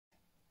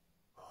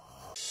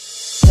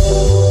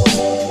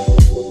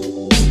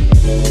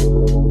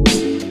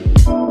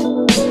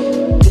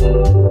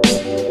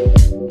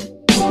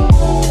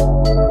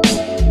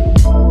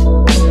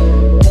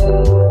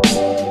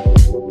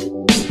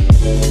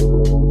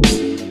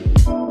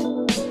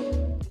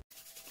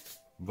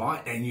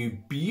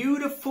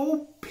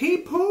beautiful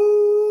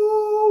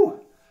people!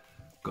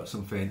 Got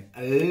something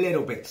a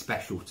little bit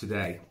special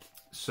today.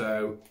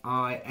 So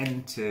I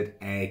entered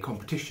a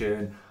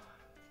competition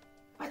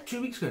like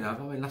 2 weeks ago now,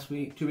 I mean last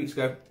week, 2 weeks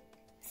ago,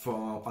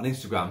 on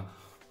Instagram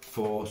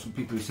for some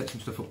people who set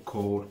some stuff up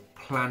called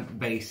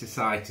Plant-Based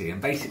Society,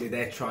 and basically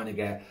they're trying to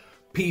get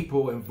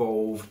people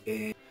involved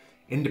in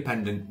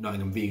independent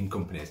Nottingham vegan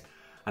companies,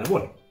 and I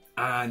won.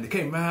 And they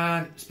came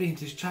round, speaking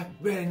to this chap,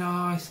 really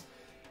nice,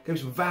 gave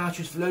me some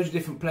vouchers for loads of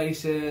different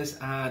places,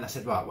 and I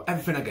said, right, well,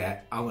 everything I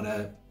get, I want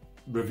to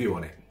review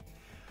on it.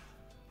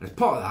 And as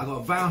part of that, I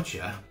got a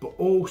voucher, but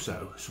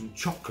also some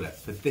chocolate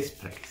for this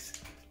place,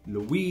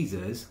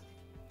 Luisa's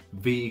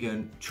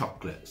vegan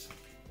chocolates.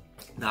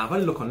 Now, I've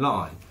had a look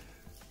online.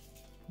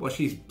 What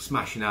she's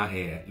smashing out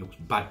here looks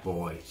bad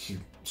boy. She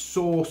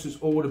sources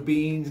all the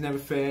beans and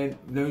everything,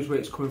 knows where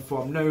it's coming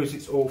from, knows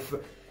it's all, you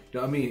know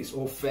what I mean? It's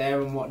all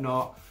fair and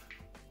whatnot.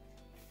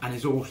 And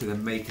is also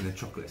then making the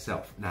chocolate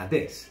itself. Now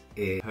this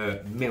is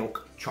her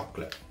milk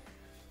chocolate.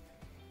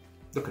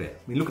 Look at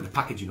it. I mean, look at the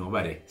packaging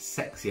already.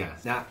 Sexy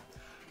ass. Now,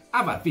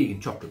 I've had vegan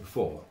chocolate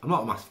before. I'm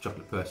not a massive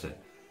chocolate person.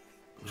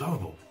 It was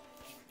horrible.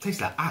 It tastes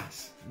like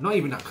ass. Not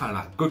even that kind of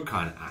like good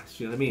kind of ass.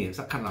 You know what I mean? It's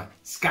that kind of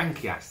like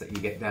skanky ass that you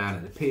get down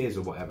at the piers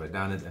or whatever,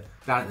 down at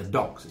the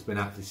docks. It's been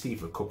out to sea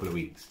for a couple of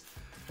weeks.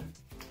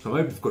 So I'm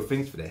hoping for good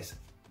things for this.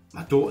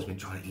 My daughter's been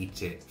trying to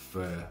eat it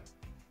for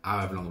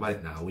however long I've had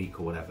it now, a week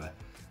or whatever.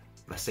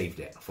 But I saved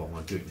it. I thought I'm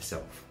going to do it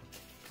myself.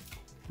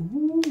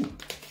 Ooh,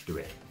 do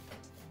it.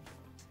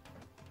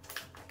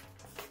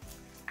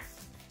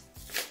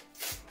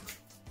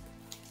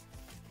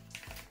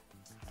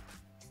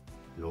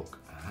 Look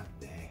at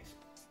this.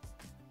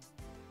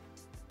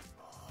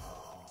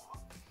 Oh,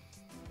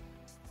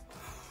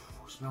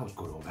 smells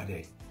good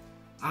already.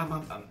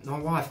 My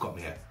wife got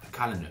me a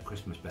calendar at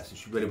Christmas best, and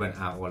she really went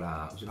out all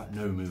out. It was like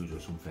No Moves or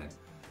something.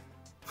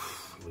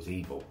 It was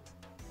evil.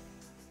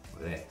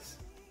 Look at this.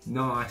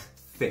 Nice,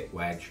 thick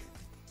wedge.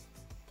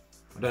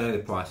 I don't know the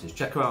prices.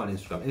 Check her out on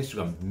Instagram.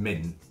 Instagram's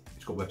mint.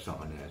 It's got a website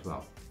on there as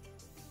well.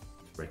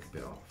 Let's break a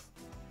bit off.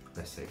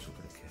 Best save some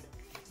for the kid.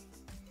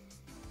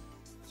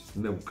 It's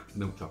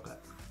milk chocolate.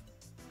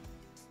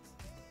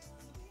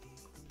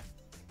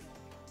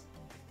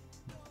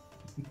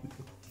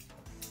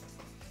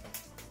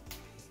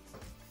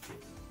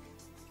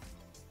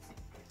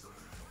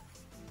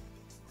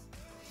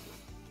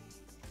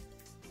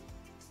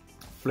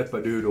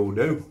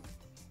 Flip-a-doodle-doo.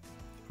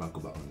 If I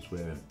go back on the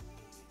swearing.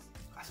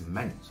 That's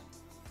immense.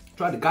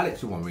 Tried the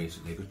Galaxy one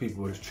recently because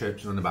people were just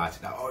chirping on about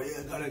it. Like, oh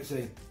yeah,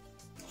 Galaxy.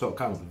 So it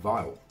came up with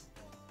vial.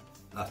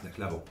 That's next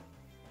level.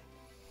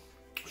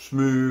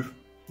 Smooth,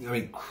 I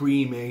mean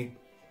creamy.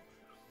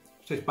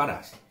 It tastes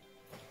badass.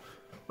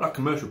 Like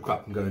commercial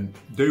crap can go and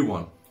do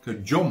one.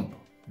 Could jump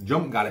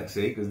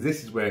Galaxy, because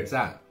this is where it's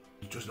at.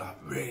 It's just like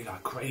really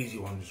like crazy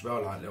ones as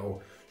well, like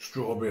little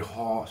strawberry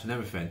hearts and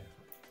everything.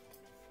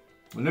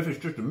 And if it's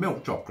just a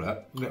milk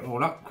chocolate, you get all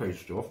that crazy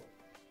stuff.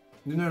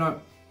 You know, like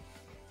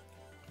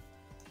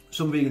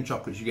some vegan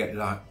chocolates you get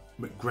like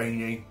a bit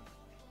grainy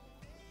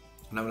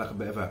and have like a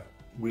bit of a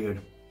weird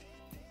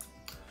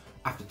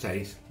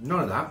aftertaste.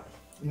 None of that.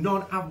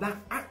 None of that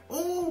at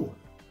all.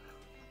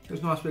 There's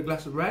a nice big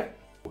glass of red.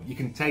 You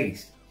can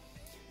taste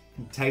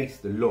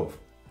the love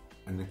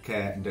and the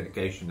care and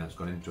dedication that's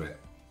gone into it.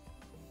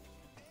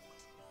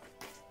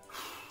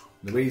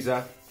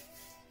 Luisa,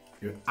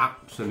 you're an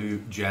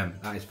absolute gem.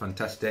 That is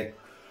fantastic.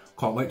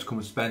 Can't wait to come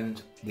and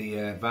spend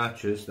the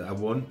vouchers that I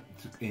won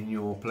in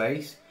your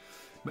place.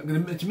 But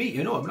to meet you,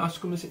 you know, it'd be nice to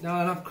come and sit down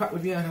and have a crack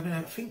with you. And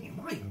I think you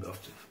might even be able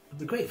to. It'd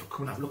be great if I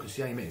come and have a look and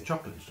see how you make the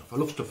chocolate and stuff. I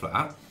love stuff like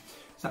that.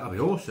 So that'll be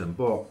awesome.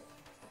 But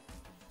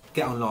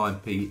get online,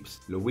 peeps.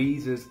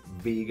 Luisa's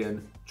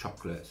vegan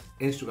chocolates.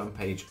 Instagram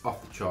page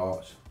off the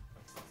charts.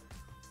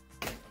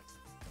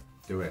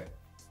 Do it.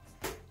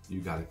 You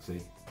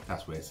Galaxy.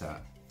 That's where it's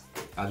at.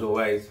 As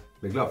always,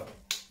 big love.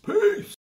 Peace.